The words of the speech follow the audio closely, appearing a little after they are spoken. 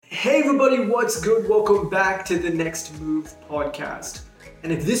Hey everybody, what's good? Welcome back to the Next Move podcast.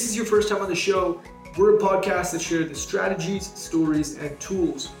 And if this is your first time on the show, we're a podcast that shares the strategies, stories, and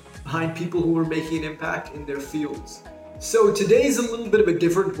tools behind people who are making an impact in their fields. So today's a little bit of a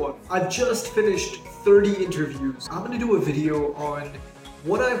different one. I've just finished 30 interviews. I'm going to do a video on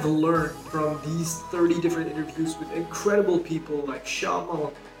what I've learned from these 30 different interviews with incredible people like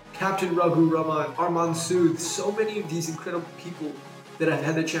Shamal, Captain Raghu Raman, Arman Sood, so many of these incredible people that I've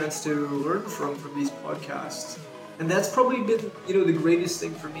had the chance to learn from these podcasts. And that's probably been, the greatest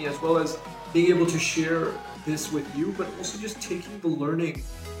thing for me, as well as being able to share this with you, but also just taking the learning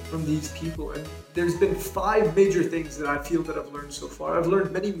from these people. And there's been 5 major things that I feel that I've learned so far. I've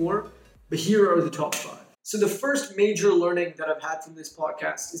learned many more, but here are the top 5. So the first major learning that I've had from this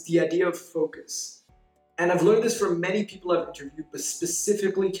podcast is the idea of focus. And I've learned this from many people I've interviewed, but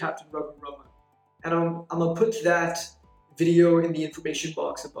specifically Captain Raghu Raman. And I'm gonna put that video in the information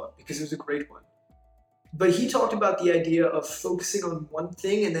box above because it was a great one. But he talked about the idea of focusing on one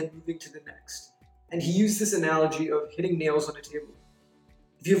thing and then moving to the next. And he used this analogy of hitting nails on a table.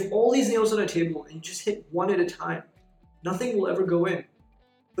 If you have all these nails on a table and you just hit one at a time, nothing will ever go in.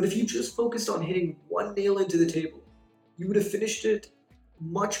 But if you just focused on hitting one nail into the table, you would have finished it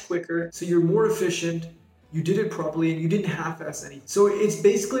much quicker, so you're more efficient, you did it properly, and you didn't half-ass anything. So it's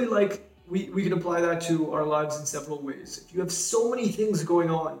basically like we can apply that to our lives in several ways. If you have so many things going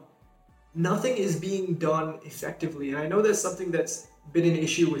on, nothing is being done effectively. And I know that's something that's been an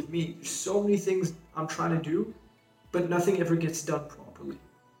issue with me. There's so many things I'm trying to do, but nothing ever gets done properly.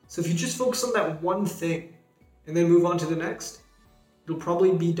 So if you just focus on that one thing and then move on to the next, it'll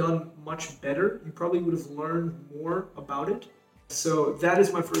probably be done much better. You probably would have learned more about it. So that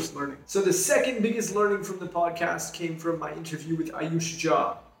is my first learning. So the second biggest learning from the podcast came from my interview with Ayush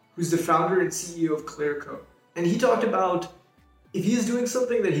Jha, who's the founder and CEO of Clairco. And he talked about if he's doing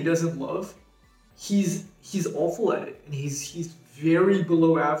something that he doesn't love, he's awful at it and he's very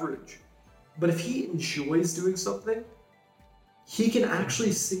below average. But if he enjoys doing something, he can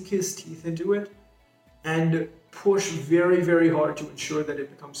actually sink his teeth into it and push very, very hard to ensure that it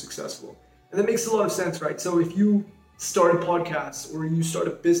becomes successful. And that makes a lot of sense, right? So if you start a podcast or you start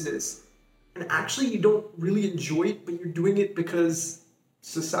a business and actually you don't really enjoy it, but you're doing it because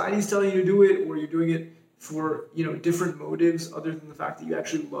society's telling you to do it, or you're doing it for, different motives other than the fact that you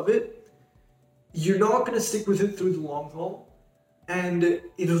actually love it, you're not going to stick with it through the long haul. And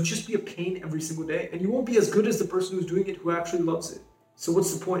it'll just be a pain every single day. And you won't be as good as the person who's doing it who actually loves it. So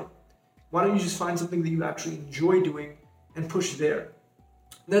what's the point? Why don't you just find something that you actually enjoy doing and push there?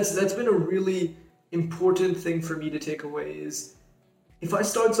 That's been a really important thing for me to take away is if I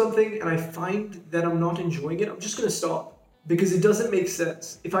start something and I find that I'm not enjoying it, I'm just going to stop because it doesn't make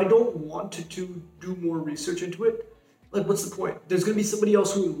sense. If I don't want to do more research into it, what's the point? There's going to be somebody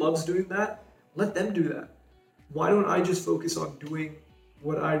else who loves doing that. Let them do that. Why don't I just focus on doing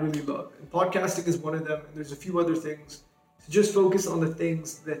what I really love? And podcasting is one of them, and there's a few other things. So just focus on the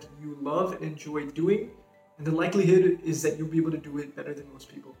things that you love and enjoy doing, and the likelihood is that you'll be able to do it better than most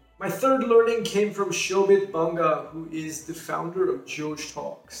people. My third learning came from Shobit Banga, who is the founder of Josh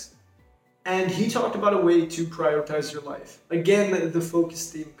Talks. And he talked about a way to prioritize your life. Again, the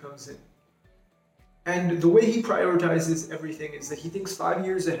focus theme comes in. And the way he prioritizes everything is that he thinks 5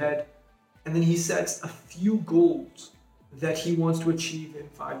 years ahead, and then he sets a few goals that he wants to achieve in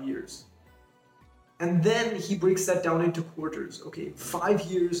 5 years. And then he breaks that down into quarters. Okay, 5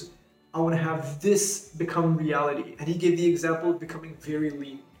 years, I want to have this become reality. And he gave the example of becoming very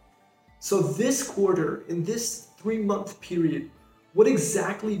lean. So this quarter, in this 3-month period, what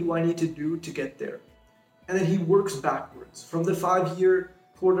exactly do I need to do to get there? And then he works backwards from the 5-year,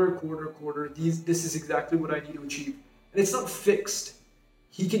 quarter. This is exactly what I need to achieve. And it's not fixed.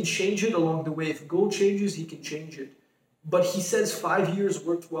 He can change it along the way. If goal changes, he can change it. But he says 5 years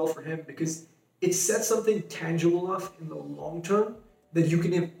worked well for him because it sets something tangible enough in the long term that you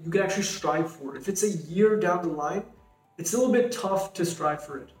can actually strive for. If it's a year down the line, it's a little bit tough to strive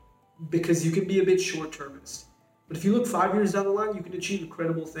for it because you can be a bit short-termist. But if you look 5 years down the line, you can achieve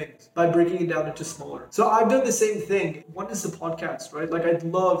incredible things by breaking it down into smaller. So I've done the same thing. One is the podcast, right? I'd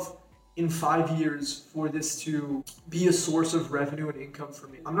love in 5 years for this to be a source of revenue and income for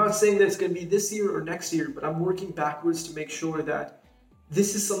me. I'm not saying that it's going to be this year or next year, but I'm working backwards to make sure that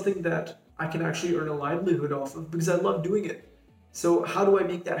this is something that I can actually earn a livelihood off of because I love doing it. So how do I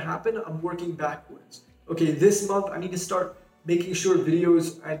make that happen? I'm working backwards. Okay, this month I need to start making sure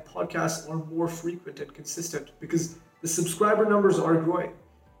videos and podcasts are more frequent and consistent because the subscriber numbers are growing.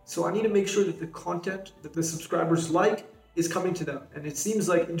 So I need to make sure that the content that the subscribers like is coming to them. And it seems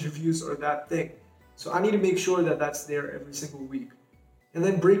like interviews are that thing. So I need to make sure that that's there every single week. and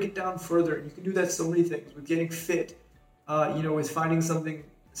then break it down further. And you can do that so many things with getting fit, with finding somebody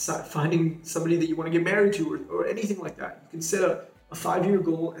that you want to get married to, or anything like that. You can set a 5-year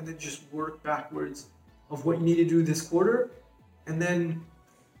goal and then just work backwards of what you need to do this quarter, and then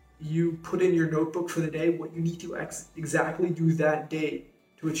you put in your notebook for the day what you need to exactly do that day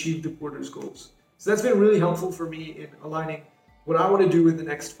to achieve the quarter's goals. So that's been really helpful for me in aligning what I want to do in the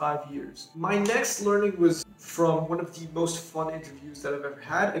next 5 years. My next learning was from one of the most fun interviews that I've ever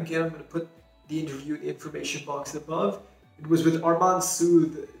had. Again, I'm going to put the interview in the information box above. It was with Arman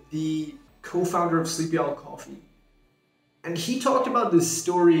Sood, the co-founder of Sleepy Owl Coffee. And he talked about this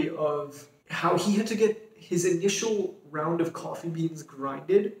story of how he had to get his initial round of coffee beans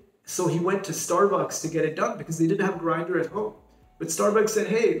grinded. So he went to Starbucks to get it done because they didn't have a grinder at home. But Starbucks said,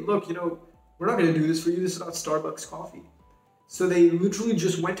 hey, look, we're not going to do this for you. This is not Starbucks coffee. So they literally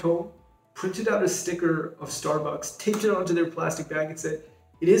just went home, printed out a sticker of Starbucks, taped it onto their plastic bag and said,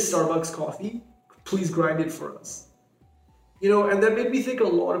 it is Starbucks coffee. Please grind it for us. And that made me think a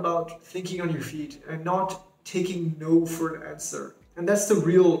lot about thinking on your feet and not taking no for an answer. And that's the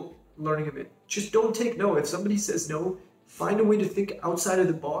real learning of it. Just don't take no. If somebody says no, find a way to think outside of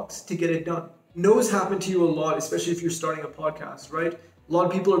the box to get it done. No's happen to you a lot, especially if you're starting a podcast, right? A lot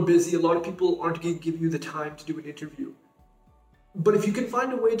of people are busy. A lot of people aren't going to give you the time to do an interview. But if you can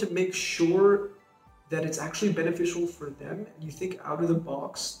find a way to make sure that it's actually beneficial for them, and you think out of the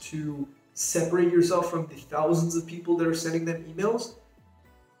box to separate yourself from the thousands of people that are sending them emails,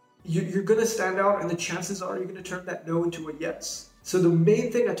 you're going to stand out, and the chances are you're going to turn that no into a yes. So the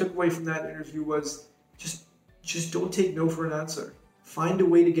main thing I took away from that interview was just don't take no for an answer. Find a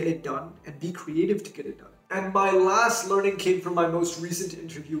way to get it done and be creative to get it done. And my last learning came from my most recent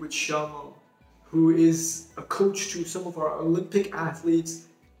interview with Shamo, who is a coach to some of our Olympic athletes,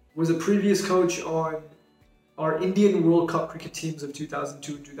 was a previous coach on our Indian World Cup cricket teams of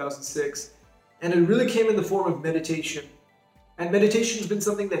 2002 and 2006. And it really came in the form of meditation. And meditation has been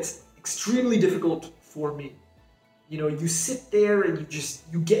something that's extremely difficult for me. You sit there and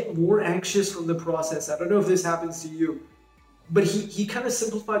you get more anxious from the process. I don't know if this happens to you, but he kind of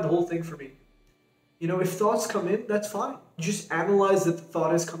simplified the whole thing for me. If thoughts come in, that's fine. Just analyze that the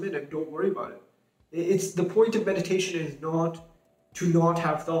thought has come in and don't worry about it. It's the point of meditation is not to not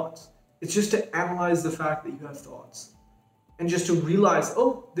have thoughts. It's just to analyze the fact that you have thoughts and just to realize,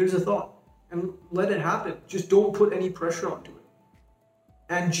 oh, there's a thought, and let it happen. Just don't put any pressure onto it.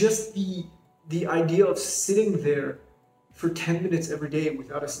 And just the idea of sitting there for 10 minutes every day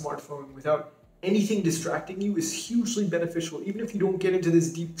without a smartphone, without anything distracting you is hugely beneficial. Even if you don't get into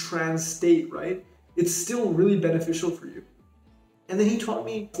this deep trance state, right? It's still really beneficial for you. And then he taught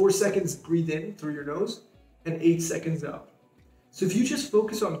me 4 seconds breathe in through your nose and 8 seconds out. So if you just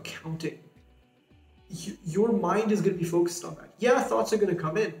focus on counting, your mind is going to be focused on that. Yeah, thoughts are going to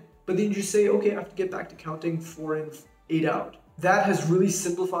come in, but then you just say, okay, I have to get back to counting 4 in, 8 out. That has really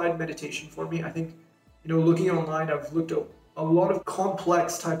simplified meditation for me. I think, looking online, I've looked at a lot of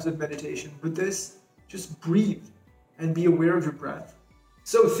complex types of meditation. With this, just breathe and be aware of your breath.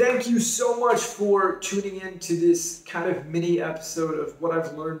 So thank you so much for tuning in to this kind of mini episode of what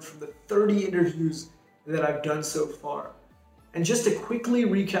I've learned from the 30 interviews that I've done so far. And just to quickly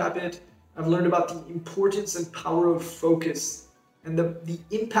recap it, I've learned about the importance and power of focus and the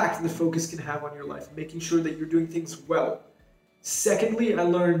impact that the focus can have on your life, making sure that you're doing things well. Secondly, I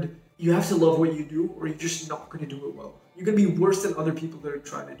learned you have to love what you do or you're just not going to do it well. You're going to be worse than other people that are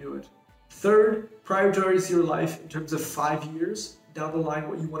trying to do it. Third, prioritize your life in terms of 5 years down the line,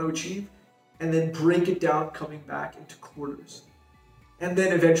 what you want to achieve, and then break it down coming back into quarters. And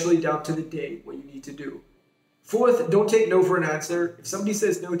then eventually down to the day, what you need to do. Fourth, don't take no for an answer. If somebody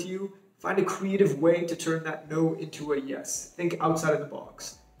says no to you, find a creative way to turn that no into a yes. Think outside of the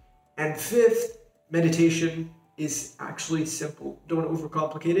box. And fifth, meditation is actually simple. Don't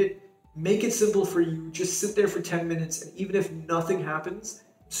overcomplicate it. Make it simple for you. Just sit there for 10 minutes, and even if nothing happens,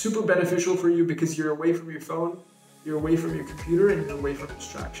 super beneficial for you because you're away from your phone, you're away from your computer, and you're away from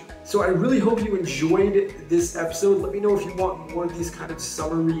distraction. So I really hope you enjoyed this episode. Let me know if you want more of these kind of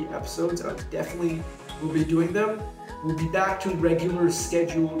summary episodes. I definitely will be doing them. We'll be back to regular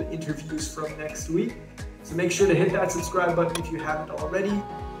scheduled interviews from next week. So make sure to hit that subscribe button if you haven't already.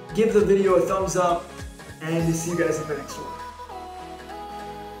 Give the video a thumbs up, and see you guys in the next one.